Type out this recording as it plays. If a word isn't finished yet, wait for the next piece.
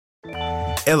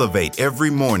Elevate every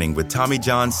morning with Tommy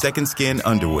John's Second Skin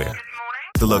underwear.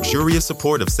 The luxurious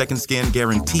support of Second Skin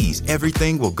guarantees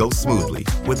everything will go smoothly.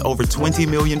 With over 20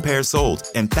 million pairs sold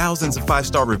and thousands of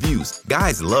 5-star reviews,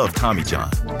 guys love Tommy John.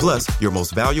 Plus, your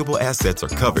most valuable assets are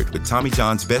covered with Tommy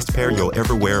John's best pair you'll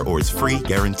ever wear or its free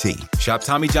guarantee. Shop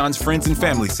Tommy John's Friends and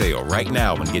Family Sale right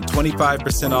now and get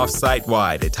 25% off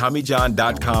site-wide at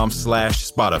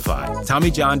TommyJohn.com/Spotify.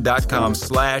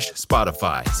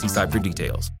 TommyJohn.com/Spotify. See site for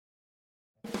details.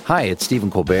 Hi, it's Stephen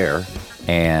Colbert,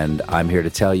 and I'm here to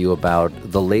tell you about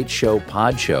The Late Show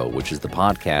Pod Show, which is the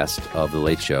podcast of The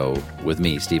Late Show with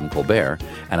me, Stephen Colbert,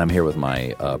 and I'm here with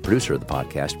my producer of the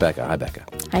podcast, Becca. Hi, Becca.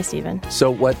 Hi, Stephen. So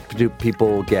what do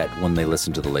people get when they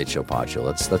listen to The Late Show Pod Show?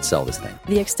 Let's sell this thing.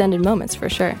 The extended moments, for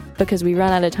sure, because we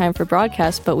run out of time for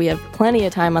broadcast, but we have plenty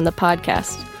of time on the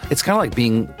podcast. It's kind of like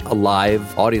being a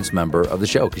live audience member of the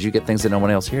show because you get things that no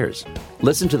one else hears.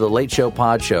 Listen to The Late Show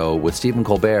Pod Show with Stephen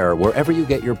Colbert wherever you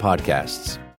get your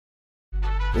podcasts.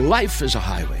 Life is a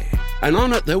highway, and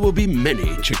on it there will be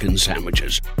many chicken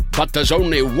sandwiches. But there's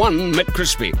only one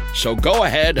McCrispy. So go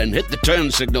ahead and hit the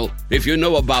turn signal if you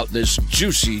know about this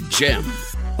juicy gem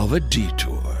of a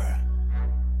detour.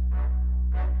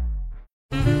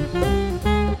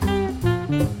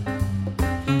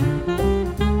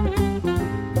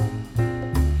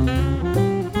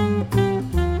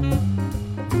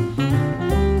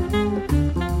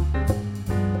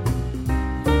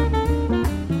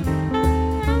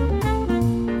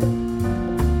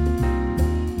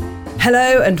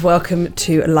 Hello and welcome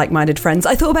to Like-Minded Friends.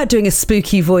 I thought about doing a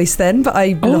spooky voice then, but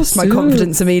I lost my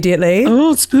confidence immediately.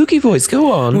 Oh, spooky voice.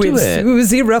 Go on, do it.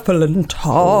 Susie Ruffle and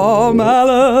Tom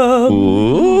Allen.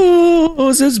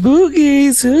 Ooh, so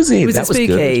spooky, Susie. Was it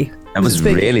spooky? Good. That was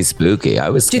really spooky. I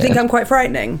was scared. Do you think I'm quite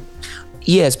frightening?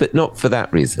 Yes, but not for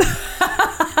that reason.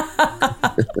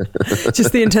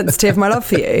 Just the intensity of my love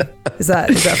for you. Is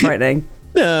that frightening?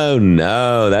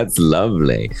 No, that's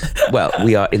lovely. Well,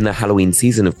 we are in the Halloween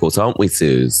season, of course, aren't we,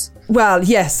 Suze? Well,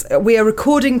 yes. We are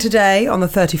recording today on the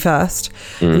 31st,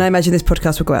 and I imagine this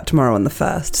podcast will go out tomorrow on the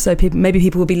 1st. So maybe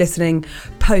people will be listening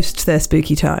post their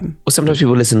spooky time. Well, sometimes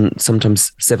people listen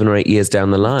 7 or 8 years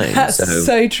down the line. That's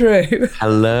so true.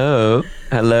 Hello,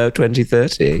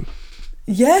 2030.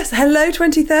 Yes, hello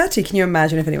 2030. Can you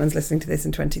imagine if anyone's listening to this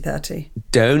in 2030?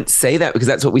 Don't say that because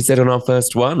that's what we said on our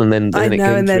first one, and then I know, it came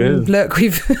and then true. Look,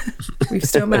 we've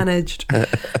still managed.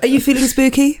 Are you feeling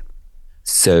spooky?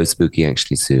 So spooky,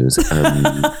 actually, Suze.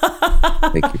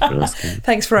 Thank you for asking.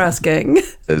 Thanks for asking.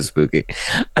 So spooky.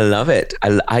 I love it.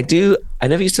 I do. I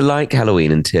never used to like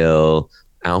Halloween until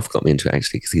Alf got me into it,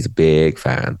 actually, because he's a big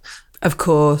fan. Of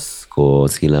course. Of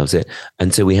course, he loves it.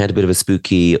 And so we had a bit of a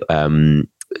spooky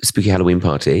Halloween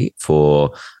party for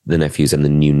the nephews and the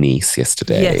new niece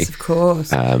yesterday. Yes, of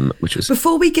course. Which was...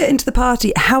 Before we get into the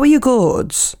party, how are your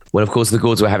gourds? Well, of course, the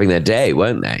gourds were having their day,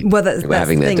 weren't they? Well, that's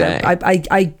having the their thing.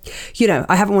 day.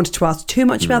 I haven't wanted to ask too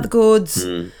much about the gourds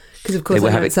because, of course,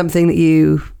 it's something that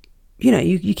you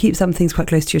keep some things quite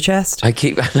close to your chest. I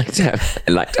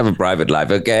like to have a private life,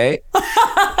 okay?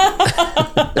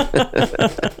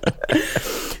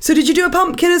 So did you do a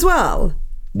pumpkin as well?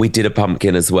 We did a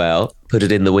pumpkin as well. Put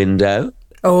it in the window.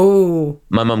 Oh.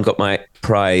 My mum got my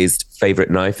prized favourite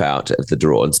knife out of the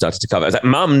drawer and started to cover. I was like,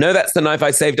 Mum, no, that's the knife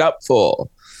I saved up for.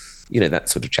 You know, that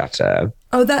sort of chatter.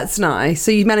 Oh, that's nice.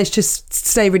 So you managed to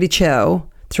stay really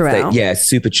chill throughout. Yeah,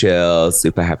 super chill,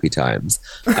 super happy times.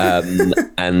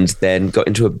 And then got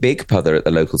into a big pother at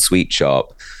the local sweet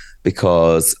shop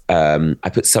because I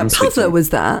put some... A pother, was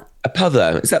that? A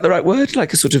pother. Is that the right word?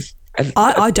 Like a sort of...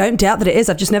 I don't doubt that it is.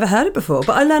 I've just never heard it before.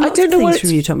 But I learned lots of things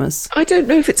from you, Thomas. I don't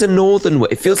know if it's a northern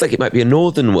word. It feels like it might be a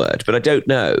northern word, but I don't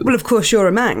know. Well, of course, you're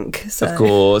a Manc. So. Of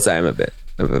course, I am a bit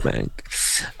of a Manc.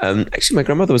 Actually, my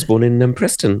grandmother was born in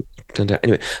Preston, turned out.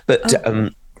 Anyway, but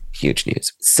huge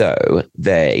news. So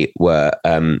they were...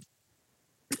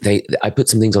 I put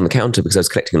some things on the counter because I was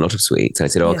collecting a lot of sweets. And I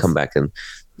said, I'll come back and...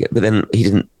 Yeah, but then he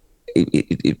didn't...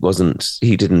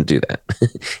 He didn't do that.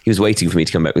 He was waiting for me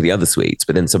to come back with the other sweets,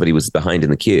 but then somebody was behind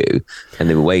in the queue and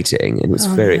they were waiting, and it was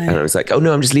and I was like, oh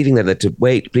no, I'm just leaving there to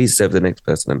wait, please serve the next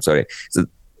person, I'm sorry. So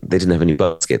they didn't have any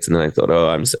baskets, and then I thought,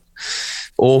 oh, I'm so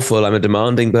awful, I'm a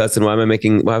demanding person, why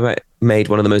have I made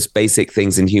one of the most basic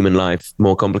things in human life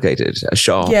more complicated? A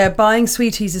shop. Yeah, buying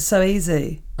sweeties is so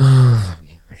easy.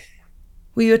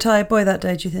 Were you a tired boy that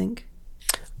day, do you think?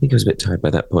 I think I was a bit tired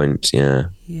by that point, yeah.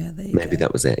 Yeah, there you Maybe go.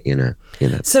 that was it, you know.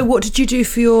 So what did you do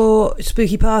for your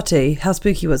spooky party? How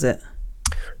spooky was it?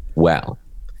 Well,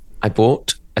 I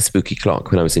bought a spooky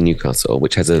clock when I was in Newcastle,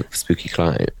 which has a spooky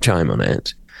chime on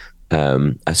it.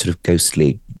 A sort of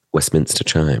ghostly Westminster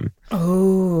chime.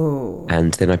 Oh.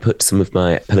 And then I put some of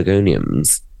my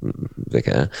pelargoniums,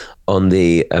 Vicar, on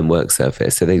the work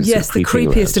surface. So they Yes, the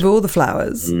creepiest of all the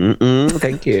flowers.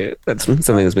 Thank you. That's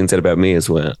something that's been said about me as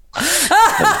well.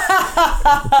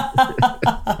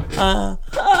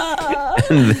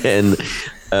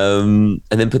 And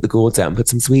then put the gourds out and put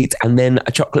some sweets, and then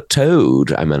a chocolate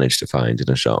toad I managed to find in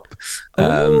a shop.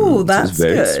 Oh, that's so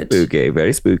it was very good. spooky,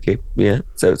 very spooky. Yeah,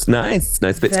 so it's nice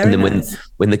bits. Very and then nice.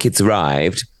 when the kids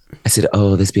arrived, I said,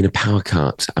 "Oh, there's been a power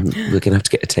cut. We're gonna have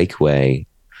to get a takeaway."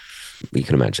 You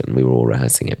can imagine we were all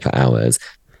rehearsing it for hours,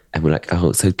 and we're like,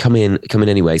 "Oh, so come in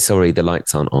anyway. Sorry, the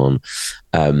lights aren't on,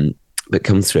 but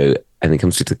come through." And then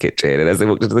comes to the kitchen, and as they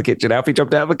walked into the kitchen, Alfie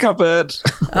jumped out of the cupboard.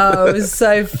 Oh, it was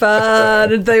so fun.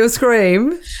 Did they all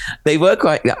scream? They were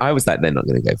quite. I was like, they're not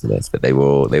going to go for this, but they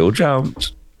all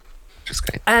jumped. Which was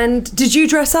great. And did you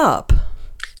dress up?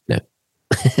 No.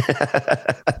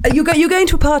 You're going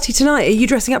to a party tonight. Are you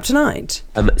dressing up tonight?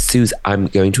 Suze, I'm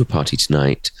going to a party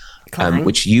tonight,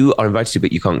 which you are invited to,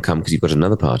 but you can't come because you've got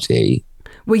another party.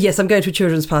 Well, yes, I'm going to a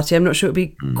children's party. I'm not sure it'll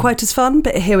be quite as fun,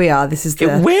 but here we are. This is the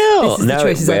It will. This is the No,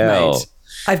 choices it I've will. made.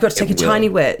 I've got to take a tiny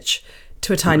witch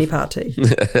to a tiny party.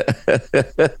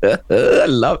 I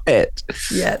love it.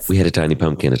 Yes. We had a tiny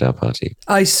pumpkin at our party.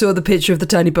 I saw the picture of the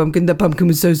tiny pumpkin. The pumpkin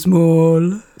was so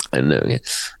small. I know, yeah.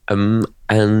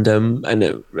 I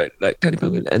know, right, like tiny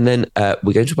pumpkin. And then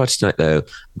we're going to a party tonight, though,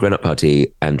 grown-up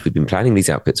party, and we've been planning these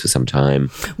outfits for some time.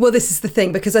 Well, this is the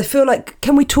thing, because I feel like,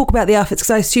 can we talk about the outfits?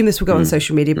 Because I assume this will go on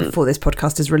social media before this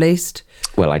podcast is released.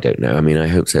 Well, I don't know. I mean, I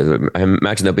hope so. I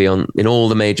imagine they'll be in all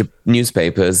the major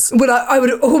newspapers. Well, I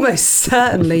would almost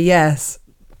certainly, yes.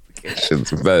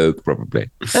 Vogue, probably.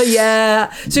 Oh,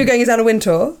 yeah. So you're going as Anna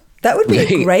Wintour? That would be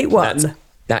a great one.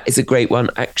 That is a great one,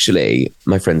 actually.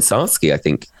 My friend Sarsky, I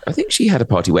think she had a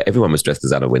party where everyone was dressed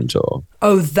as Anna Wintour.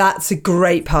 Oh, that's a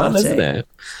great party. Isn't it?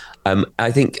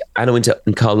 I think Anna Wintour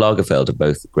and Karl Lagerfeld are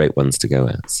both great ones to go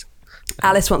as.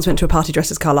 Alice once went to a party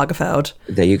dressed as Karl Lagerfeld.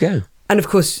 There you go. And of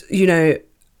course, you know,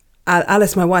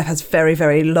 Alice, my wife, has very,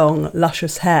 very long,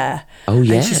 luscious hair. Oh,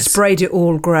 yes. And she sprayed it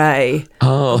all grey.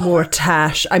 Oh. And wore a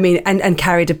tash. I mean, and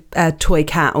carried a toy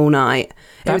cat all night.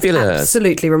 Fabulous. It was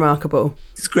absolutely remarkable.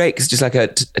 It's great because just like a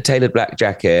tailored black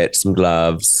jacket, some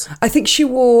gloves. I think she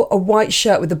wore a white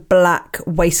shirt with a black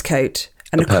waistcoat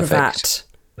and a cravat.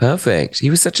 Perfect. He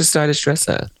was such a stylish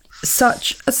dresser.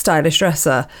 Such a stylish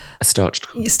dresser. A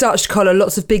starched collar,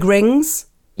 lots of big rings.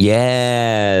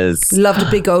 Yes. Loved a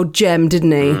big old gem,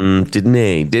 didn't he? Didn't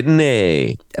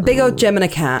he? A big old gem and a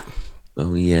cat.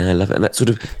 Oh, yeah, I love it. And that sort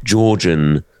of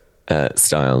Georgian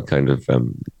style kind of, hair.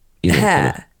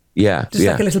 Kind of, yeah. Just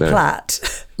like a little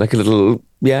plait. Like a little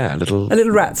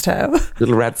rat's tail.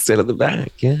 Little rat's tail at the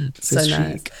back, yeah. So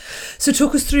nice. So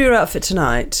talk us through your outfit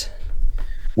tonight.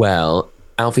 Well,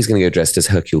 Alfie's going to go dressed as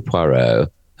Hercule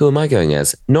Poirot. Who am I going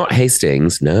as? Not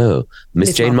Hastings, no.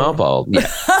 Miss Jane Marple. Yeah.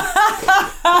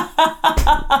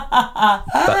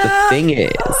 But the thing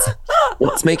is,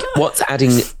 what's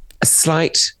adding a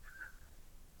slight,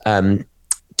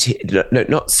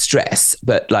 not stress,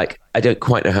 but like I don't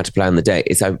quite know how to plan the day.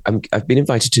 Is I've been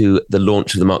invited to the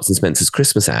launch of the Marks and Spencer's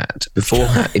Christmas ad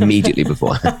immediately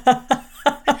beforehand.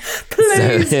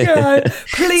 Please go.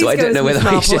 Please so I go don't know whether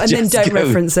I should and then just don't go.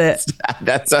 reference it.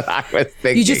 That's what I was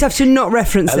thinking. You just have to not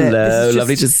reference it. Hello,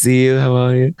 lovely to see you. How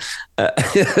are you?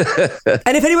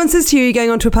 And if anyone says to you, you're going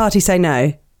on to a party, say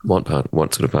no. What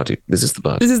sort of party? This is the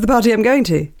party. This is the party I'm going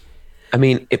to. I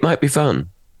mean, it might be fun.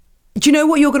 Do you know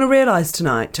what you're going to realise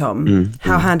tonight, Tom?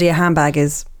 How handy a handbag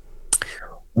is.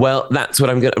 Well, that's what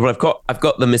I'm going to... Well, I've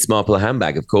got the Miss Marple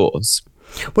handbag, of course.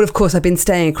 Well, of course, I've been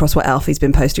staying across what Alfie's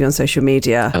been posting on social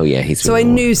media. Oh yeah, I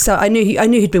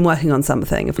knew he'd been working on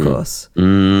something, of course.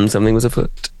 Something was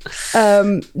afoot.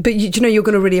 But you know, you're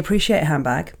going to really appreciate a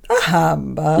handbag. A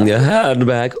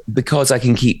handbag, because I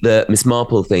can keep the Miss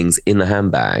Marple things in the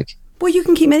handbag. Well, you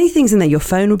can keep many things in there. Your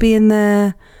phone will be in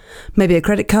there. Maybe a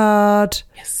credit card.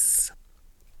 Yes.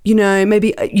 You know,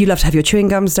 maybe you love to have your chewing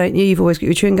gums, don't you? You've always got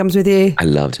your chewing gums with you. I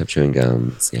love to have chewing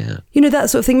gums. Yeah. You know, that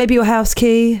sort of thing. Maybe your house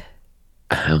key.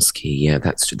 A house key, yeah,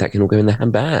 that can all go in the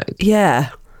handbag.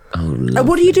 Yeah. Oh,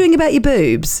 what are you doing about your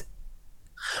boobs?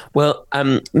 Well,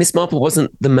 Miss Marple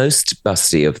wasn't the most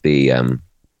busty of the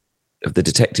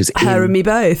detectives. Her and me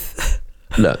both.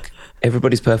 Look,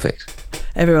 everybody's perfect.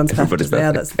 Everybody's perfect as they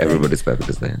are. Everybody's perfect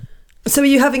as they are. So, are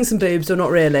you having some boobs or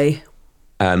not really?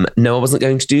 No, I wasn't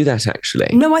going to do that, actually.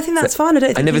 No, I think that's fine.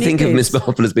 I never think of Miss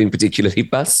Marple as being particularly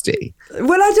busty.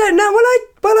 Well, I don't know.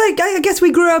 I guess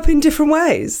we grew up in different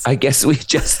ways. I guess we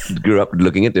just grew up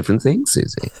looking at different things,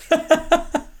 Susie.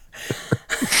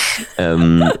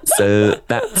 So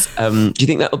that's. Do you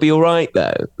think that would be all right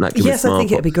though? Like Yes, I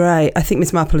think it'd be great. I think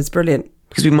Miss Marple is brilliant.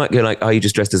 Because we might go like, "Are you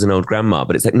just dressed as an old grandma?"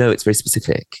 But it's like, no, it's very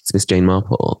specific. It's Miss Jane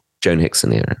Marple, Joan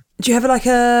Hickson era. Do you have like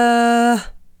a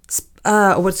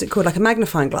what's it called? Like a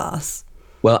magnifying glass?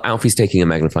 Well, Alfie's taking a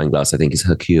magnifying glass. I think is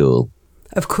Hercule.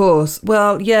 Of course.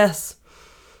 Well, yes.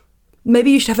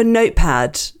 Maybe you should have a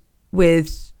notepad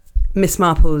with Miss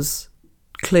Marple's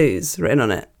clues written on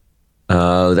it.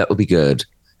 Oh, that would be good.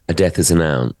 A death is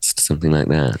announced, something like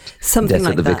that. Something death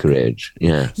like at the that. vicarage,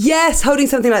 yeah. Yes, holding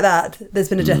something like that. There's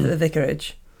been a death at the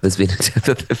vicarage. There's been a death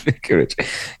at the vicarage.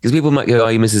 Because people might go,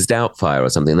 "Are you Mrs. Doubtfire?" or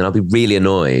something. Then I'll be really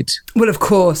annoyed. Well, of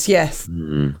course, yes.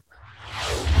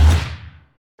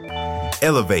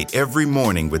 Elevate every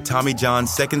morning with Tommy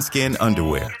John's Second Skin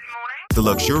underwear. The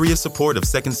luxurious support of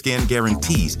Second Skin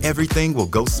guarantees everything will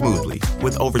go smoothly.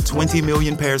 With over 20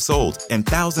 million pairs sold and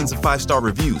thousands of 5-star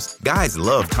reviews, guys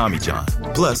love Tommy John.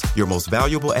 Plus, your most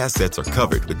valuable assets are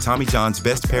covered with Tommy John's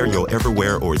best pair you'll ever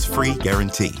wear or its free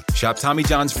guarantee. Shop Tommy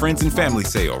John's Friends and Family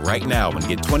Sale right now and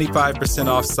get 25%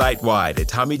 off site-wide at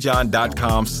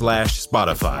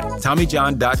TommyJohn.com/Spotify.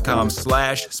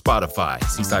 TommyJohn.com/Spotify.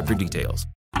 See site for details.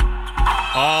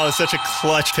 Oh, it's such a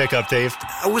clutch pickup, Dave.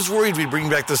 I was worried we'd bring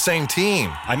back the same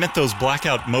team. I meant those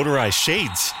blackout motorized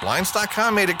shades.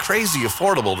 Blinds.com made it crazy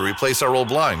affordable to replace our old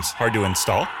blinds. Hard to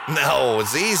install? No,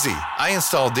 it's easy. I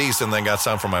installed these and then got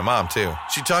some for my mom, too.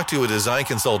 She talked to a design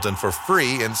consultant for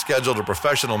free and scheduled a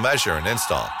professional measure and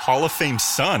install. Hall of Fame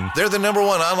son. They're the #1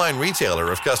 online retailer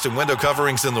of custom window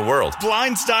coverings in the world.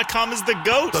 Blinds.com is the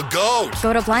GOAT. The GOAT!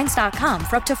 Go to Blinds.com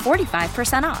for up to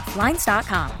 45% off.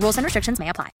 Blinds.com. Rules and restrictions may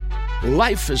apply.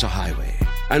 Life is a highway,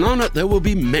 and on it there will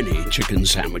be many chicken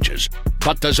sandwiches.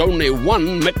 But there's only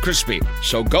one McCrispy.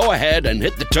 So go ahead and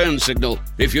hit the turn signal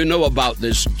if you know about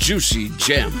this juicy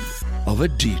gem of a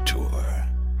detour.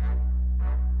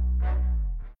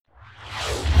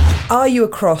 Are you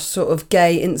across sort of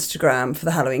gay Instagram for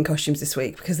the Halloween costumes this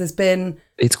week? Because there's been...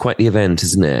 It's quite the event,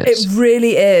 isn't it? It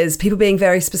really is. People being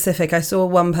very specific. I saw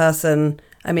one person,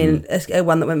 a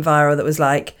one that went viral that was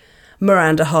like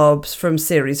Miranda Hobbs from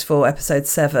Series 4, Episode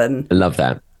 7. I love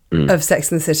that. Of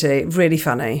Sex and the City. Really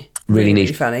funny. Really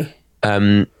niche. Really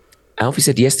funny. Alfie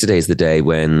said yesterday is the day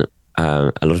when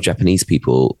a lot of Japanese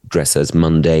people dress as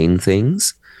mundane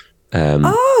things.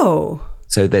 So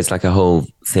there's like a whole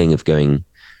thing of going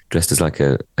dressed as like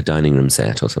a dining room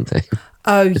set or something.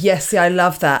 Oh, yes. Yeah, I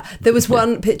love that. There was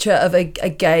one picture of a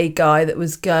gay guy that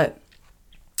was...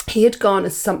 He had gone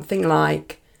as something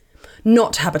like...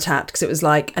 Not Habitat, because it was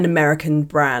like an American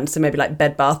brand, so maybe like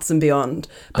Bed Baths and Beyond,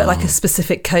 but like a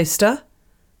specific coaster.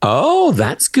 Oh,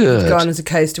 that's good. Gone as a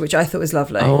coaster, which I thought was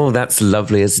lovely. Oh, that's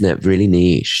lovely, isn't it? Really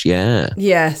niche, yeah.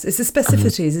 Yes, it's the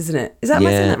specificities, isn't it? Is that am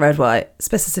I saying that red, white?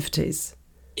 Specificities.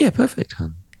 Yeah, perfect,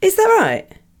 hon. Is that right?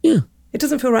 Yeah. It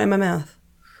doesn't feel right in my mouth.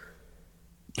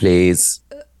 Please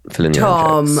fill in your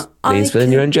own jokes. Please fill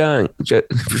in your own junk.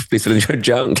 Please fill in your own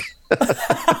junk.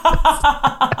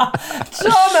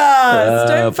 Thomas,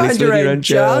 don't find your own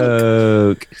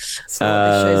junk. That's not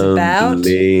what this show's about.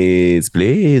 Please.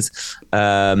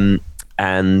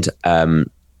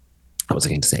 What was I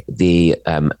going to say?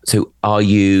 So are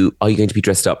you going to be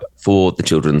dressed up for the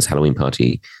children's Halloween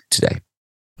party today?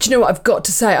 Do you know what I've got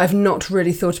to say? I've not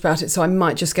really thought about it, so I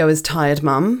might just go as tired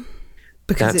mum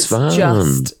because it's fun.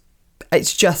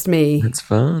 It's just me. That's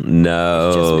fun. No,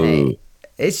 it's just me.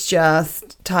 It's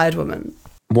just tired woman.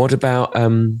 What about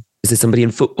is there somebody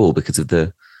in football because of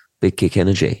the big kick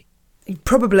energy?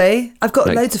 Probably. I've got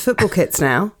loads of football kits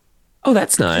now. Oh,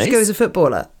 that's nice. Just go as a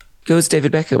footballer. Go as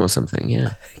David Beckham or something,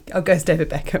 yeah. I'll go as David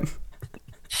Beckham.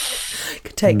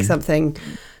 Could take something.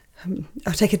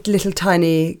 I'll take a little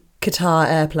tiny Qatar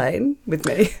airplane with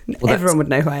me. Well, everyone would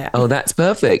know who I am. Oh, that's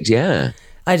perfect, yeah.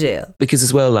 Ideal. Because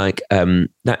as well, like,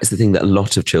 that is the thing that a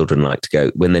lot of children like to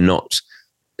go when they're not,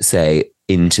 say,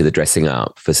 into the dressing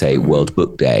up for, say, World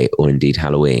Book Day or indeed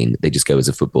Halloween. They just go as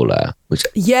a footballer, which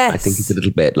I think is a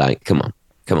little bit like, come on,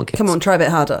 kids. Come on, try a bit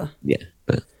harder. Yeah,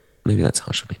 but maybe that's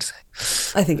harsh for me to say.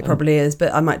 I think it probably is,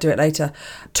 but I might do it later.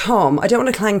 Tom, I don't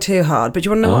want to clang too hard, but do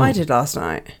you want to know what I did last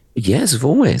night? Yes, of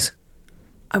always.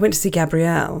 I went to see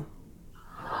Gabrielle.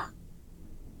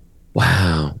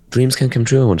 Wow. Dreams can come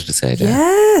true, I wanted to say that.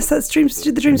 Yes, that's dreams.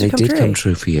 The dreams have come true. They did come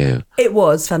true for you. It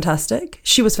was fantastic.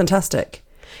 She was fantastic.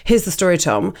 Here's the story,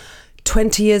 Tom.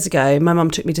 20 years ago, my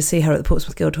mum took me to see her at the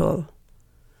Portsmouth Guildhall.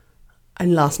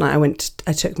 And last night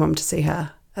I took Mum to see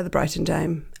her at the Brighton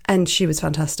Dome. And she was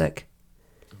fantastic.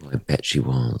 Oh, I bet she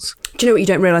was. Do you know what? You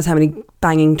don't realise how many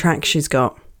banging tracks she's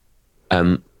got.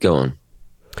 Go on.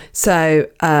 So,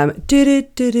 do. You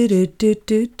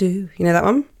know that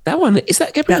one? That one, is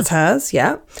that Gabrielle? That's hers,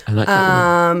 yeah. I like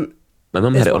that one. My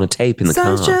mum had it on a tape in the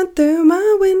car. Sunshine through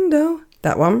my window.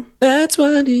 That one. That's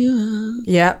what you are.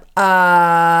 Yeah.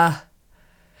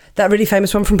 That really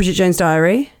famous one from Bridget Jones'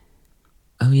 Diary.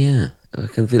 Oh, yeah. I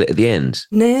can feel it at the end.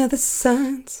 Near the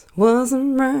signs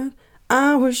wasn't right.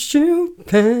 I was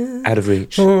stupid. Out of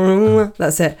reach.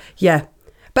 That's it. Yeah.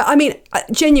 But I mean,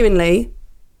 genuinely,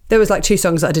 there was like 2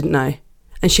 songs that I didn't know.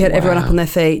 And she had everyone up on their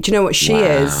feet. Do you know what she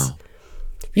is?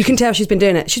 You can tell she's been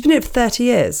doing it. She's been doing it for 30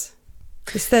 years.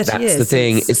 It's 30 years. That's the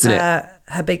thing, isn't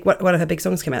it? One of her big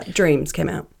songs came out. Dreams came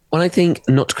out. Well, I think,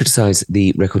 not to criticise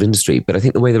the record industry, but I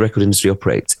think the way the record industry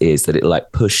operates is that it'll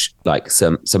like push like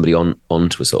somebody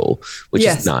onto us all, which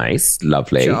is nice,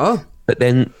 lovely. Sure. But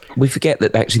then we forget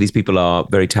that actually these people are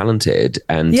very talented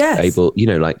and able, you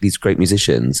know, like these great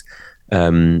musicians,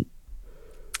 and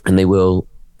they'll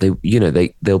be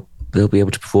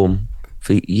able to perform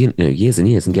for years and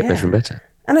years and get better and better.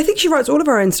 And I think she writes all of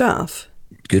her own stuff.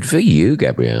 Good for you,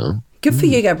 Gabrielle. Good for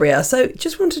you, Gabrielle. So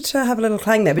just wanted to have a little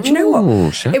clang there. But you know what?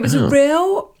 It was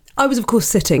I was, of course,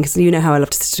 sitting, because you know how I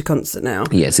love to sit at a concert now.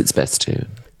 Yes, it's best to.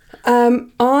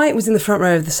 I was in the front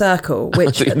row of the circle,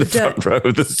 which... in the front row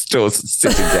of the store,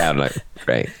 sitting down, like,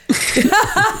 great.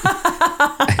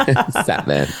 Sat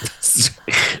there.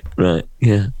 Right,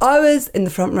 yeah. I was in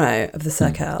the front row of the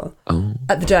circle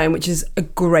at the Dome, which is a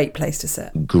great place to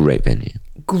sit. Great venue.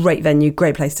 Great venue,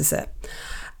 great place to sit.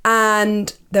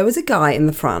 And there was a guy in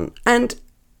the front, and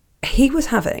he was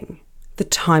having the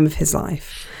time of his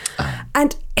life.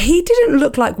 And he didn't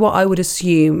look like what I would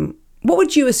assume. What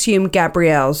would you assume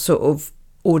Gabrielle's sort of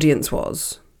audience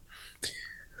was?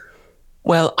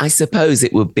 Well, I suppose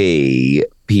it would be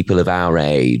people of our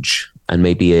age and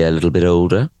maybe a little bit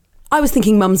older. I was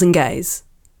thinking mums and gays.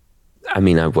 I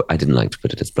mean, I didn't like to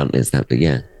put it as bluntly as that, but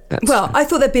yeah. Well, I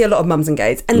thought there'd be a lot of mums and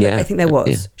gays. And I think there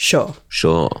was. Yeah.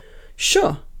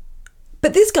 Sure.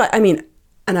 But this guy, I mean,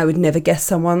 and I would never guess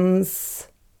someone's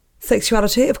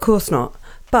sexuality, of course not.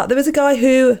 But there was a guy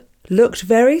who looked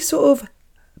very sort of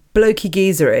blokey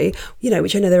geezery,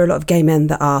 which I know there are a lot of gay men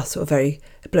that are sort of very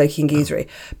blokey and geezery.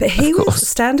 But he was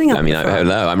standing up. I mean,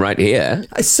 hello, I'm right here.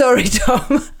 Sorry,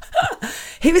 Tom.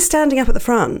 He was standing up at the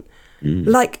front,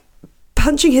 like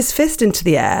punching his fist into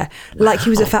the air, like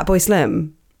he was a Fatboy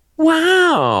Slim.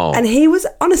 Wow. And he was,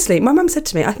 honestly, my mum said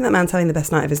to me, I think that man's having the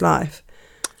best night of his life.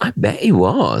 I bet he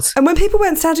was. And when people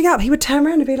weren't standing up, he would turn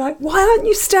around and be like, why aren't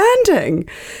you standing?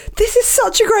 This is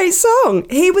such a great song.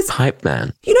 He was... Hype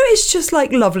man. It's just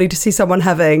like lovely to see someone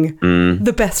having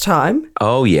the best time.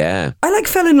 Oh, yeah. I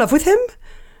fell in love with him.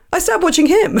 I started watching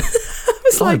him. I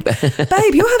was like,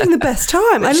 babe, you're having the best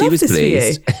time. I love this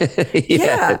pleased. For you.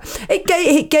 Yeah.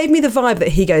 It gave me the vibe that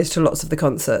he goes to lots of the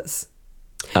concerts.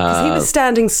 Because he was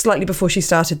standing slightly before she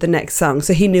started the next song,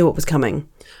 so he knew what was coming.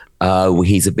 Oh,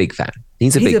 he's a big fan.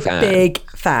 He's a big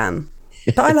fan.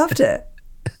 But I loved it.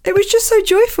 It was just so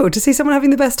joyful to see someone having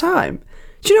the best time.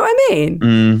 Do you know what I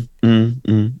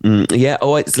mean? Yeah.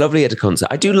 Oh, it's lovely at a concert.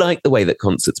 I do like the way that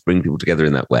concerts bring people together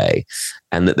in that way.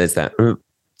 And that there's that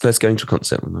first going to a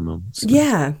concert with my mum. So.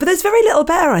 Yeah. But there's very little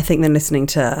better, I think, than listening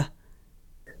to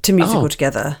music all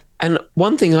together. And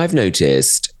one thing I've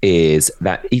noticed is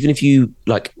that even if you,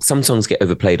 some songs get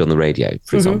overplayed on the radio,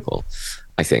 for example,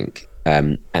 I think.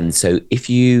 And so if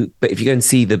you go and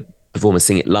see the performer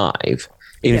sing it live,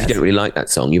 even if you don't really like that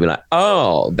song, you'll be like,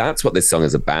 oh, that's what this song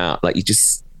is about. Like, it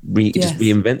just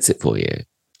reinvents it for you,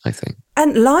 I think.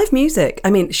 And live music.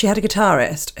 I mean, she had a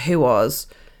guitarist who was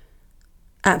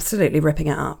absolutely ripping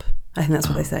it up. I think that's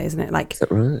what they say, isn't it? Like, is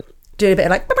that right? Doing a bit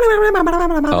of like...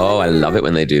 Oh, I love it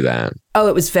when they do that. Oh,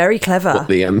 it was very clever. What,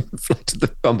 the Flight of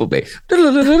the Bumblebee.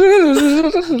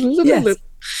 Yes.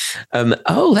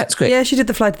 Oh, that's great. Yeah, she did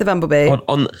the Flight of the Bumblebee.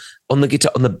 On the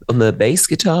guitar, on the bass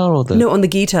guitar or the... No, on the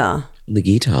guitar. On the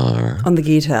guitar. On the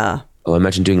guitar. Oh, I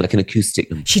imagine doing like an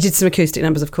acoustic number. She did some acoustic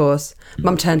numbers, of course.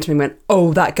 Mum turned to me and went,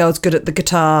 oh, that girl's good at the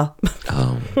guitar.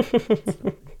 Oh.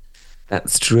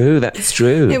 That's true.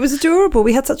 It was adorable.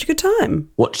 We had such a good time.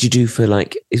 What did you do for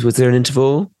was there an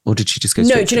interval or did she just go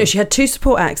straight? No, do you know, she had 2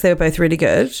 support acts. They were both really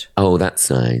good. Oh, that's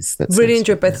nice. Really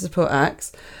enjoyed both the support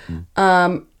acts.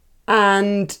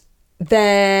 And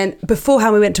then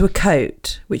beforehand we went to a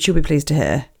coat, which you'll be pleased to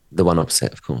hear. The one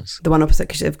opposite, of course. The one opposite,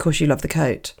 because of course you love the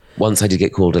coat. Once I did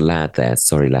get called a lad there.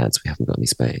 Sorry, lads, we haven't got any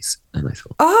space. And I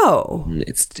thought... Oh.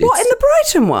 It's what, in the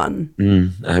Brighton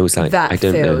one? I was like, I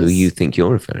don't know who you think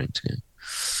you're referring to.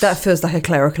 That feels like a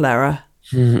clerical error.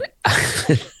 Yeah,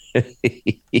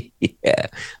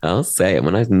 I'll say it.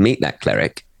 When I meet that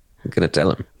cleric, I'm going to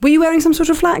tell him. Were you wearing some sort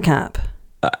of flat cap?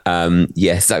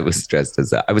 Yes, I was dressed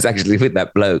as that. I was actually with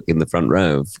that bloke in the front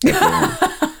row.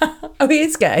 Oh, he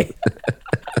is gay.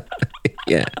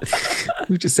 Yeah.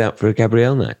 We're just out for a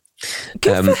Gabrielle night.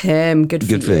 Good for him. Good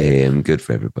for him. Good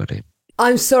for everybody.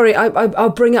 I'm sorry. I'll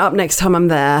bring it up next time I'm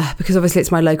there because obviously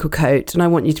it's my local coat and I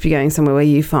want you to be going somewhere where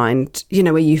you find,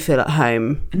 where you feel at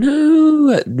home.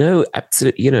 No,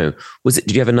 absolutely.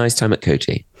 Did you have a nice time at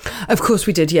Coty? Of course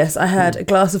we did, yes. I had a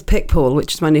glass of Pickpool,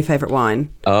 which is my new favourite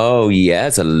wine. Oh,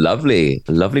 yes. A lovely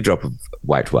drop of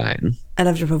white wine. I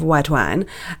love a drop of white wine.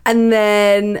 And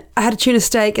then I had a tuna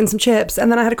steak and some chips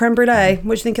and then I had a creme brulee.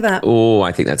 What do you think of that? Oh,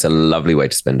 I think that's a lovely way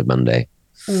to spend a Monday.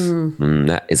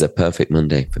 That is a perfect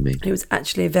Monday for me. It was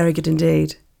actually very good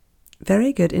indeed.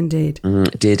 Very good indeed.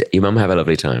 Did your mum have a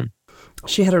lovely time?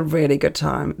 She had a really good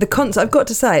time. The concert, I've got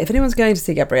to say, if anyone's going to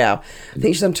see Gabrielle, I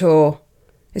think she's on tour.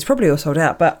 It's probably all sold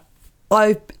out, but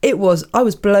I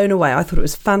was blown away. I thought it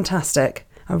was fantastic.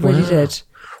 I really did.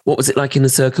 What was it like in the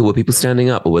circle? Were people standing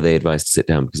up or were they advised to sit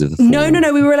down because of the fall?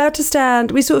 No. We were allowed to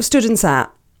stand. We sort of stood and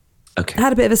sat. Okay.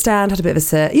 Had a bit of a stand, had a bit of a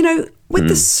sit. With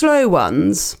the slow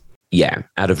ones. Yeah,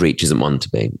 out of reach isn't one to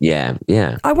be. Yeah.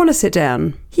 I want to sit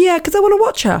down. Yeah, because I want to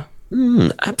watch her.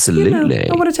 Absolutely.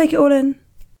 I want to take it all in.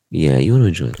 Yeah, you want to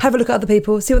enjoy it. Have a look at other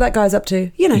people, see what that guy's up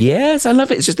to, Yes, I love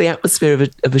it. It's just the atmosphere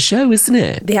of a show, isn't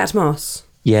it? The atmos.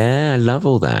 Yeah, I love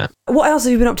all that. What else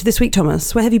have you been up to this week,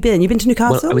 Thomas? Where have you been? You've been to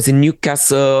Newcastle? Well, I was in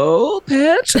Newcastle,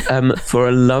 Pet, for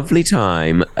a lovely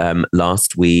time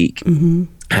last week.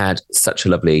 Had such a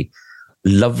lovely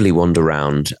wander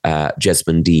around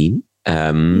Jesmond Dean.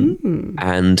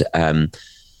 And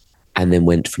then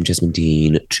went from Jesmond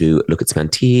Dean to look at some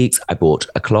antiques. I bought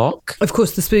a clock. Of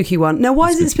course, the spooky one. Now, why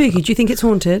is it spooky? Do you think it's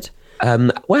haunted?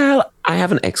 Well, I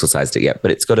haven't exorcised it yet,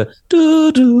 but it's got a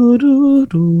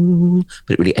do-do-do-do,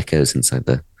 but it really echoes inside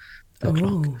the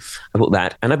clock. I bought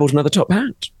that, and I bought another top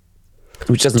hat,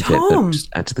 which doesn't fit, but just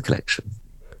add to the collection.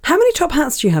 How many top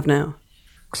hats do you have now?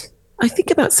 I think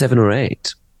about 7 or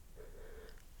 8.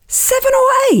 7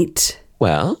 or 8?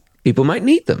 Well, people might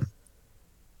need them.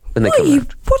 What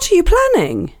are you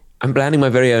planning? I'm planning my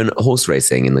very own horse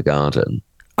racing in the garden.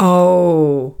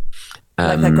 Oh,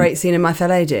 like that great scene in My Fair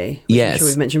Lady? Yes. I'm sure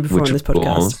we've mentioned before on this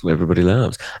podcast. Everybody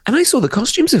loves. And I saw the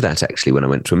costumes of that actually when I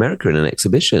went to America in an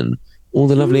exhibition. All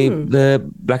the lovely, the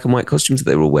black and white costumes that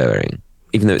they were all wearing.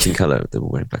 Even though it's in colour, they were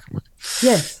wearing black and white.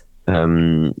 Yes.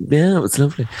 Yeah, it was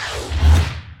lovely.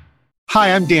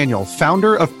 Hi, I'm Daniel,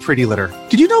 founder of Pretty Litter.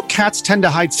 Did you know cats tend to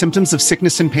hide symptoms of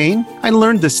sickness and pain? I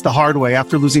learned this the hard way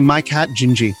after losing my cat,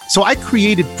 Gingy. So I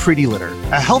created Pretty Litter,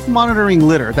 a health monitoring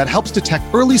litter that helps detect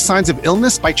early signs of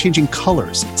illness by changing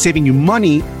colors, saving you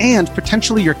money and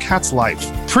potentially your cat's life.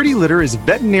 Pretty Litter is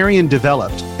veterinarian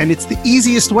developed, and it's the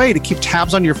easiest way to keep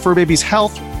tabs on your fur baby's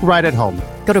health right at home.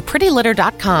 Go to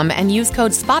prettylitter.com and use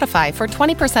code SPOTIFY for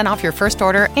 20% off your first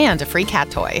order and a free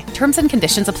cat toy. Terms and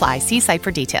conditions apply. See site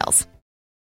for details.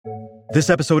 This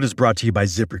episode is brought to you by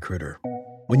ZipRecruiter.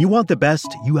 When you want the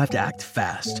best, you have to act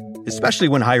fast, especially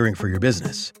when hiring for your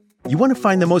business. You want to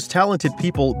find the most talented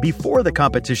people before the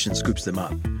competition scoops them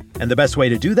up. And the best way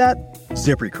to do that?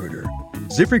 ZipRecruiter.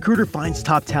 ZipRecruiter finds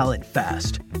top talent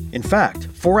fast. In fact,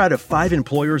 4 out of 5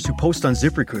 employers who post on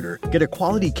ZipRecruiter get a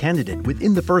quality candidate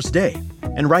within the first day.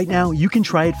 And right now, you can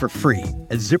try it for free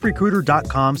at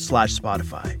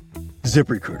ZipRecruiter.com/Spotify.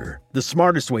 ZipRecruiter, the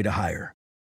smartest way to hire.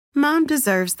 Mom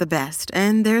deserves the best,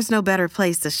 and there's no better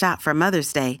place to shop for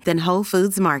Mother's Day than Whole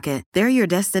Foods Market. They're your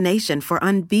destination for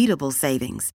unbeatable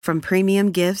savings, from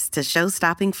premium gifts to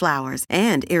show-stopping flowers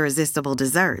and irresistible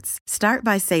desserts. Start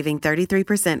by saving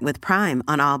 33% with Prime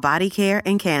on all body care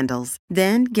and candles.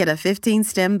 Then get a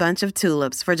 15-stem bunch of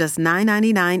tulips for just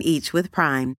 $9.99 each with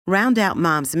Prime. Round out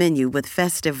Mom's menu with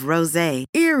festive rosé,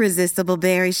 irresistible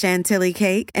berry chantilly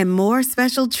cake, and more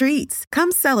special treats.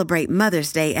 Come celebrate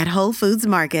Mother's Day at Whole Foods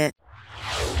Market.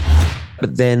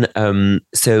 But then,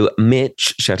 so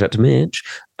Mitch, shout out to Mitch,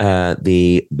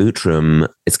 the boot room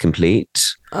is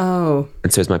complete. Oh.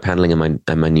 And so is my paneling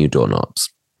and my new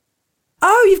doorknobs.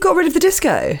 Oh, you've got rid of the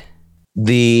disco.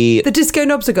 The disco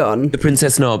knobs are gone. The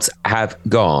princess knobs have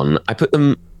gone. I put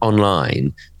them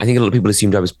online. I think a lot of people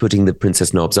assumed I was putting the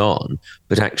princess knobs on,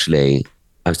 but actually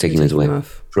I was taking those away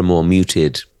for a more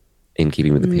muted, in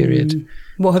keeping with the period.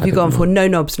 What have you gone for? No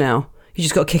knobs now. You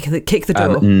just got to kick the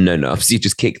door. No knobs. You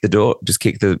just kick the door. Just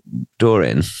kick the door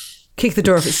in. Kick the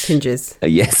door if it hinges.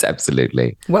 Yes,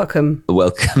 absolutely. Welcome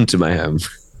to my home.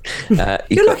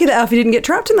 You're lucky that Alfie didn't get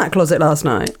trapped in that closet last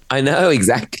night. I know,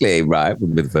 exactly. Right.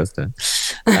 Wouldn't be the first time.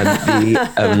 No,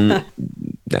 I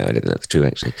don't think that's true,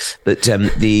 actually. But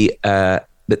they're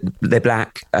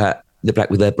black. They're black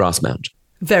with their brass mount.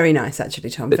 Very nice, actually,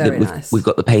 Tom. Very nice. We've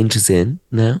got the painters in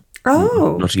now.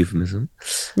 Oh. Not a euphemism.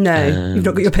 No, you've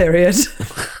not got your period.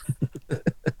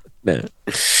 No.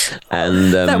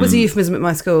 And that was a euphemism at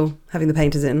my school, having the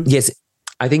painters in. Yes,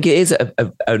 I think it is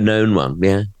a known one.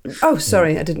 Yeah. Oh,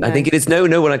 sorry, I didn't know. I think it is.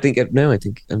 No. I think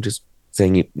I'm just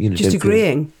saying you know. Just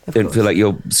agreeing. Don't feel like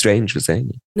you're strange for saying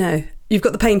it. No, you've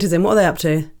got the painters in. What are they up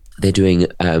to? They're doing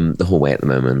the hallway at the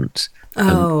moment.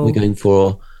 We're going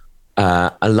for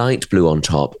a light blue on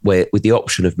top, with the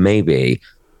option of maybe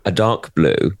a dark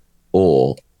blue,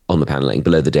 or on the panelling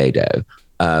below the dado,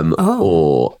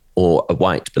 or a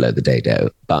white below the dado.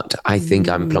 But I think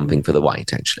I'm plumping for the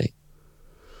white, actually.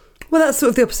 Well, that's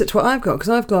sort of the opposite to what I've got, because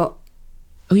I've got...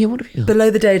 Oh, yeah, what have you got? Below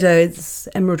the dado, it's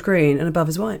emerald green, and above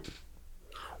is white.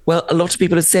 Well, a lot of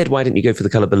people have said, why didn't you go for the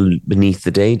colour beneath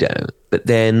the dado? But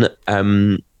then,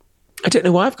 I don't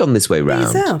know why I've gone this way round.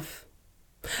 Yourself.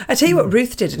 I tell you what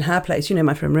Ruth did in her place. You know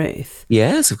my friend Ruth.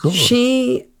 Yes, of course.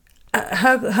 She...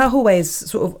 her hallway is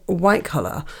sort of a white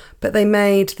colour, but they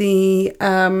made the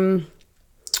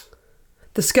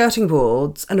skirting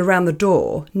boards and around the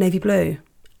door navy blue,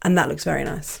 and that looks very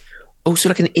nice. Oh, so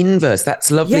like an inverse. That's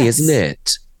lovely, yes. Isn't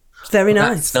it? It's very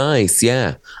nice. That's nice,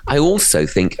 yeah. I also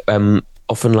think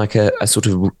often like a sort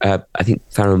of, I think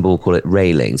Farrow & Ball call it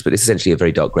railings, but it's essentially a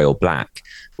very dark grey or black,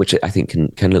 which I think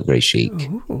can look very chic.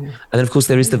 Ooh. And then, of course,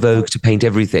 there is the vogue to paint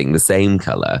everything the same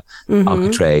colour. Mm-hmm.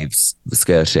 Architraves, the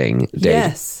skirting,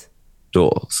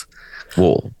 doors,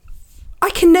 wall.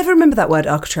 I can never remember that word,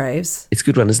 architraves. It's a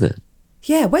good one, isn't it?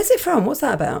 Yeah, where's it from? What's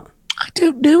that about? I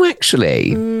don't know,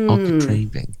 actually.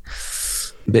 Architraving.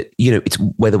 But, you know, it's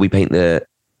whether we paint the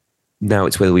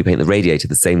radiator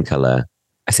the same colour.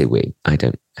 I say we. I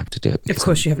don't have to do it. Of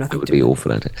course you have nothing to do. It would be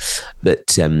awful at it.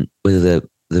 But whether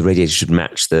the radiator should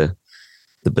match the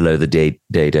below the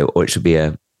dado, or it should be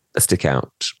a stick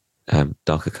out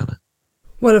darker colour.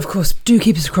 Well, of course, do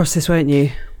keep us across this, won't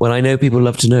you? Well, I know people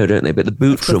love to know, don't they? But the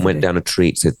boot room went down a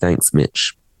treat, so thanks,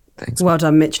 Mitch. Thanks. Well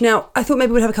done, Mitch. Now, I thought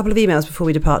maybe we'd have a couple of emails before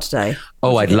we depart today.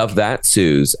 Oh, I'd love that,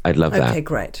 Suze. I'd love that. Okay,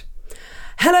 great.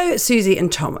 Hello, Susie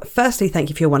and Tom. Firstly, thank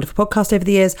you for your wonderful podcast over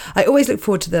the years. I always look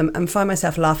forward to them and find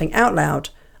myself laughing out loud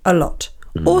a lot.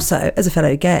 Also, as a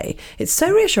fellow gay, it's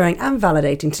so reassuring and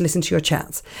validating to listen to your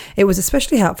chats. It was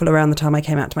especially helpful around the time I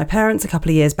came out to my parents a couple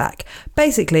of years back.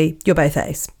 Basically, you're both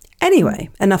ace. Anyway,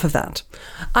 enough of that.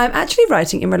 I'm actually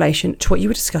writing in relation to what you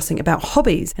were discussing about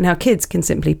hobbies and how kids can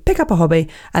simply pick up a hobby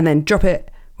and then drop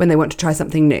it when they want to try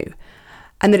something new.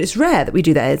 And that it's rare that we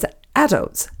do that as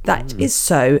adults. That is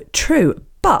so true.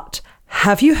 But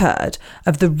have you heard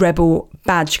of the Rebel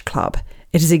Badge Club?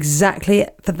 It is exactly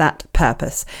for that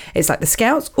purpose. It's like the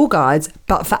Scouts or Guides,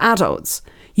 but for adults.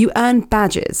 You earn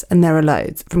badges, and there are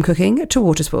loads, from cooking to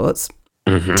water sports,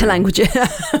 to languages,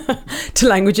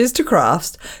 to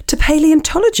crafts, to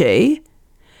paleontology,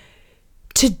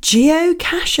 to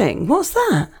geocaching. What's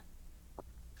that?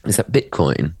 Is that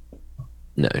Bitcoin?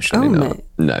 No, surely not.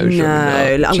 No, surely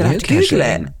no. not. I'm going to have to Google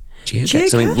it. Geocaching.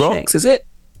 Something rocks, is it?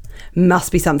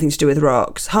 Must be something to do with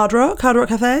rocks. Hard Rock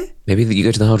Cafe? Maybe you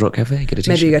go to the Hard Rock Cafe, get a t-shirt.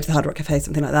 Maybe you go to the Hard Rock Cafe,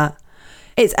 something like that.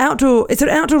 It's an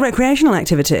outdoor recreational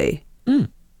activity. Oh,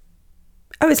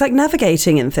 it's like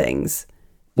navigating and things.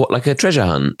 What, like a treasure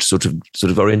hunt, sort of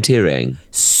orienteering?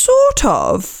 Sort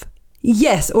of.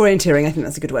 Yes, orienteering. I think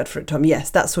that's a good word for it, Tom. Yes,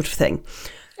 that sort of thing.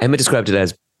 Emma described it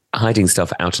as hiding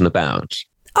stuff out and about.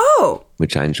 Oh!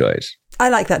 Which I enjoyed. I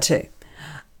like that too.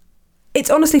 It's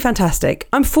honestly fantastic.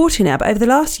 I'm 40 now, but over the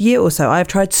last year or so, I've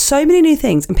tried so many new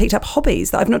things and picked up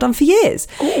hobbies that I've not done for years.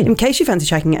 Ooh. In case you fancy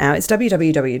checking it out, it's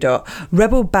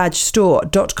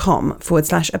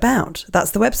www.rebelbadgestore.com/about.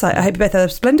 That's the website. I hope you both have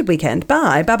a splendid weekend.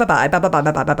 Bye. Bye, bye, bye, bye, bye, bye,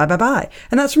 bye, bye, bye, bye, bye.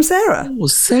 And that's from Sarah. Oh,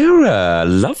 Sarah.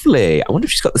 Lovely. I wonder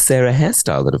if she's got the Sarah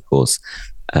hairstyle that, of course,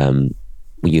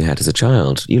 you had as a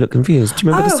child. You look confused. Do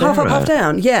you remember the Sarah? Half up, half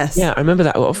down. Yes. Yeah, I remember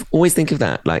that. I always think of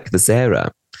that, like the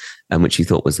Sarah, which you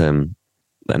thought was an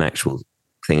actual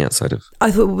thing outside of. I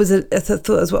thought it was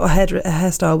what a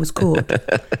hairstyle was called.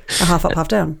 A half up, half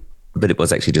down. But it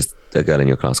was actually just a girl in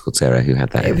your class called Sarah who had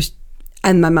that. It was,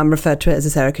 and my mum referred to it as a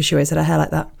Sarah because she always had her hair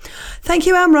like that. Thank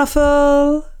you, Anne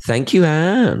Ruffle. Thank you,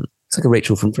 Anne. It's like a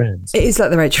Rachel from Friends. It is like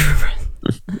the Rachel from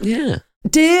Friends. Yeah.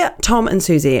 Dear Tom and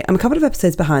Susie, I'm a couple of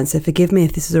episodes behind, so forgive me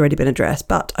if this has already been addressed,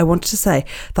 but I wanted to say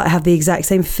that I have the exact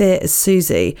same fear as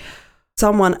Susie.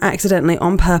 Someone accidentally,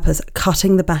 on purpose,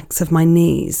 cutting the backs of my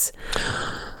knees.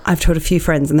 I've told a few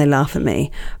friends and they laugh at me,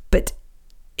 but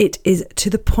it is to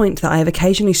the point that I have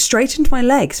occasionally straightened my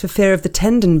legs for fear of the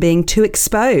tendon being too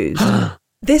exposed.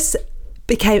 This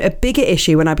became a bigger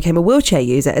issue when I became a wheelchair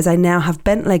user, as I now have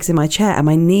bent legs in my chair and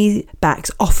my knee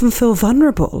backs often feel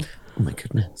vulnerable. Oh my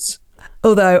goodness.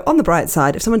 Although, on the bright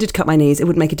side, if someone did cut my knees, it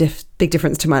would make a big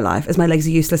difference to my life, as my legs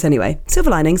are useless anyway.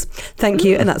 Silver linings. Thank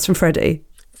you, and that's from Freddie.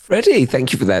 Freddie,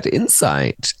 thank you for that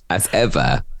insight, as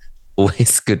ever.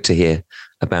 always good to hear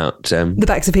about the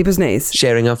backs of people's knees.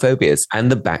 Sharing our phobias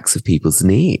and the backs of people's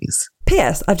knees.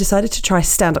 P.S. I've decided to try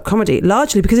stand-up comedy,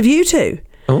 largely because of you two.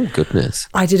 Oh, goodness.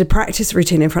 I did a practice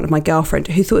routine in front of my girlfriend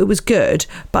who thought it was good,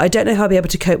 but I don't know how I'll be able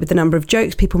to cope with the number of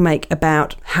jokes people make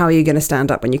about how you're going to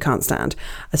stand up when you can't stand.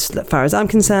 As far as I'm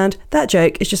concerned, that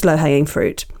joke is just low-hanging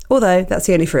fruit. Although, that's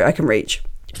the only fruit I can reach.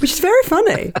 Which is very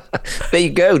funny. There you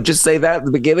go. Just say that at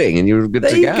the beginning and you're good to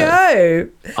go. There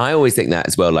you go. I always think that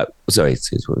as well. Like, sorry,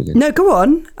 Suze, what were we going? No, go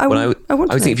on. I was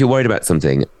thinking if you're worried about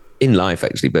something in life,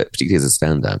 actually, but particularly as a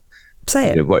stand-up, say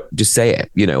it. Just say it.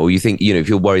 Or you think, if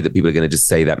you're worried that people are going to just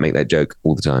say that, make that joke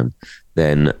all the time,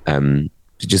 then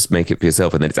just make it for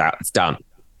yourself and then it's out. It's done.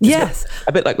 Yes.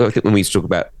 A bit like when we used to talk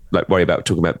about,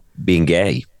 talking about being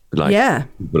gay. Like, yeah.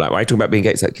 Like, why are you talking about being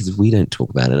gay? It's like, because if we don't talk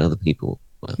about it, other people.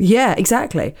 Well. Yeah,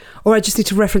 exactly. Or I just need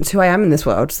to reference who I am in this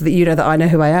world so that you know that I know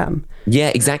who I am. Yeah,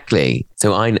 exactly.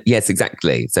 Yes,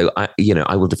 exactly. So I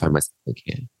will define myself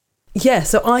again. Yeah,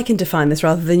 so I can define this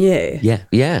rather than you.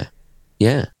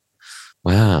 Yeah.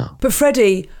 Wow. But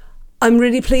Freddie, I'm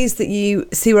really pleased that you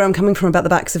see where I'm coming from about the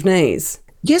backs of knees.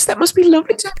 Yes, that must be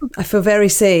lovely to have. I feel very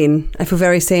seen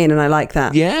and I like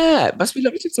that. Yeah, it must be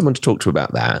lovely to have someone to talk to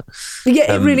about that.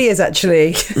 Yeah, it really is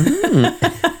actually.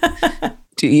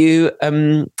 Do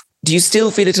you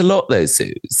still feel it a lot though,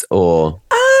 Suze? Or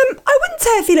I wouldn't say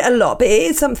I feel it a lot, but it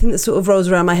is something that sort of rolls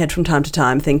around my head from time to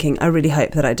time, thinking, I really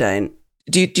hope that I don't.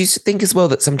 Do you think as well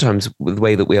that sometimes with the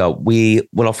way that we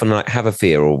will often like have a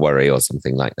fear or worry or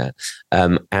something like that,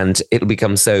 and it'll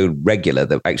become so regular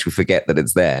that we actually forget that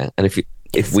it's there. And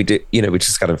if we do, we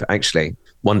just kind of actually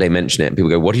one day mention it and people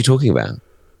go, "What are you talking about?"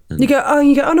 And you go, "Oh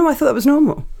no, I thought that was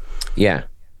normal." Yeah,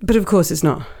 but of course it's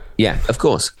not. Yeah, of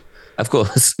course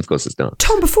it's not.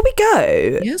 Tom, before we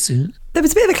go, yes, there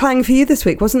was a bit of a clang for you this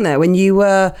week, wasn't there, when you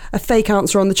were a fake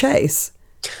answer on The Chase?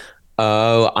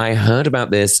 Oh, I heard about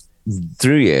this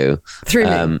through you. Through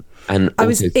me. And I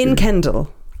was in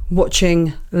Kendal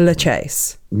watching Le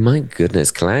Chase. My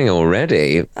goodness, clang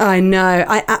already. I know.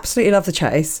 I absolutely love The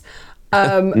Chase.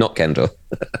 Not Kendal.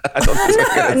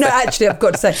 No, actually, I've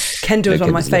got to say, Kendal was one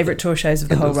of my favourite tour shows of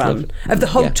the whole run. Of the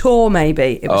whole tour,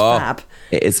 maybe. It was fab.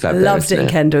 It is fab. Loved it in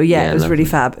Kendal. Yeah, it was really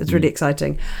fab. It was really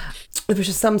exciting. There was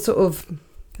just some sort of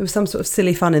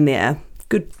silly fun in the air.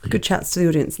 Good chats to the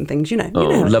audience and things,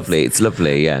 Lovely. It's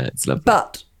lovely. Yeah, it's lovely.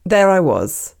 But there I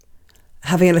was,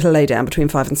 having a little lay down between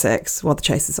 5 and 6 while The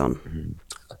Chase is on.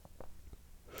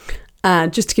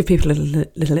 Just to give people a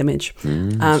little image,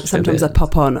 sometimes I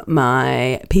pop on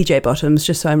my PJ bottoms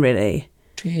just so I'm really...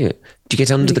 Do you get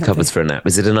under the covers for a nap?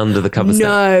 Is it an under the covers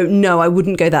nap? No, I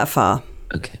wouldn't go that far.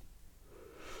 Okay.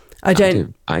 I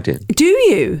do. Do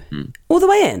you? All the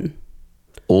way in?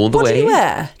 All the way. What do you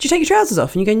wear? Do you take your trousers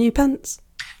off and you go in your pants?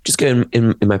 Just go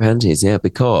in my panties, yeah,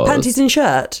 because... Panties and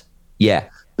shirt? Yeah,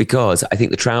 because I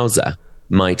think the trouser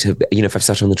might have... if I've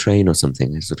sat on the train or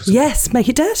something. Yes, make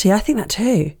it dirty. I think that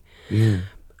too. Yeah.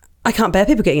 I can't bear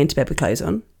people getting into bed with clothes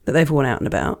on that they've worn out and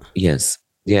about. Yes.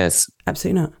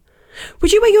 Absolutely not.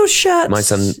 Would you wear your shirt?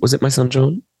 Was it my son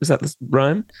John? Was that the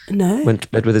rhyme? No. Went to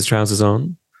bed with his trousers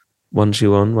on. One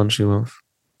shoe on, one shoe off.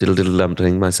 Diddle diddle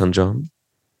dumpling, my son John.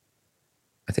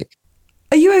 I think.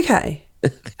 Are you okay?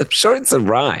 I'm sure it's a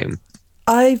rhyme.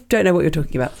 I don't know what you're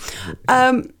talking about.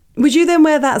 Would you then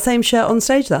wear that same shirt on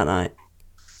stage that night?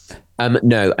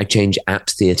 No, I change at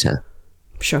theatre.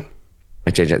 Sure. I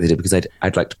change at theatre because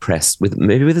I'd like to press with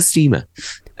a steamer.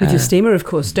 With your steamer, of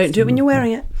course. Don't do it when you're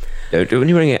wearing it. Don't do it when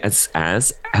you're wearing it.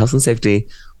 As health and safety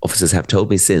officers have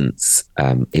told me since.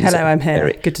 Hello, I'm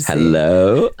here. Good to see you.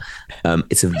 Hello.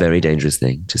 It's a very dangerous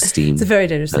thing to steam. It's a very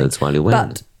dangerous thing. While you're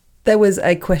wearing it. There was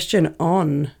a question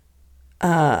on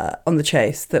The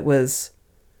Chase that was,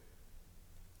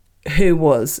 who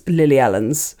was Lily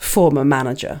Allen's former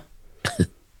manager?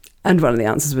 And one of the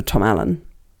answers was Tom Allen.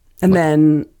 And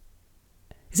then,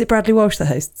 is it Bradley Walsh that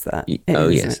hosts that?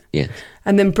 Yes.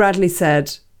 And then Bradley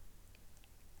said,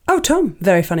 "Oh, Tom,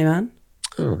 very funny man."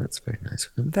 Oh, that's very nice.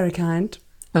 Very kind.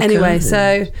 Okay. Anyway,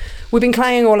 so we've been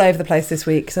clanging all over the place this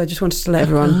week, so I just wanted to let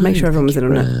everyone, make sure everyone was in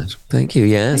on it. Thank you,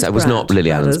 yes. Thanks, I was Brad. not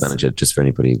Lily Allen's manager, just for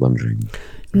anybody wondering.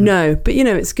 No, but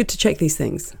it's good to check these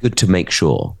things. Good to make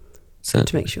sure. Good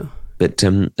to make sure. But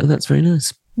that's very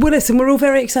nice. Well, listen, we're all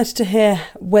very excited to hear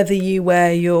whether you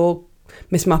wear your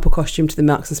Miss Marple costume to the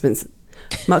Marks and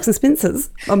Spencers.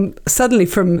 I'm suddenly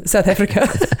from South Africa.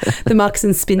 The Marks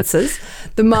and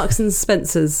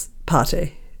Spencers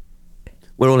party.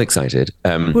 We're all excited.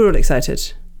 We're all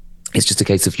excited. It's just a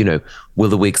case of, will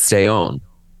the wig stay on?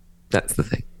 That's the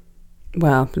thing.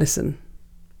 Well, listen.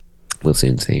 We'll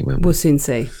soon see. We'll soon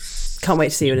see. Can't wait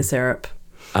to see you in a syrup.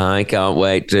 I can't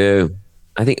wait to.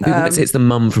 I think people might say it's the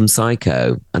mum from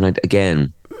Psycho, and I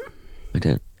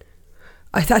don't.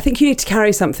 I think you need to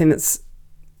carry something that's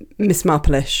Miss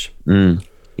Marple-ish.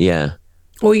 Yeah.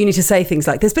 Or you need to say things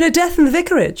like, there's been a death in the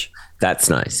vicarage. That's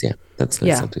nice, yeah. That's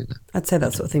nice, I'll do that. I'd say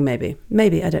that sort of thing, maybe.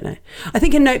 Maybe, I don't know. I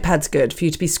think a notepad's good for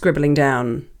you to be scribbling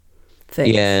down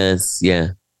things. Yes, yeah.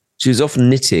 She was often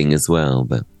knitting as well,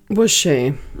 but... Was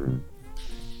she?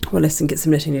 Well, listen, get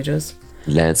some knitting needles.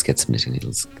 Let's get some knitting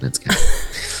needles. Let's go.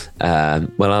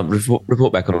 Well, I'll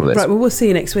report back on all this. Right, well, we'll see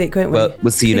you next week, won't we? Well,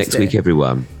 we'll see you next week,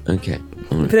 everyone. Okay.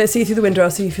 If I don't see you through the window,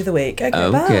 I'll see you through the week. Okay,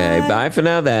 bye. Bye for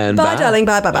now then. Bye, darling.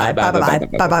 Bye, bye, bye. Bye, bye, bye.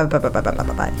 Bye, bye, bye, bye, bye, bye,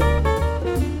 bye, bye.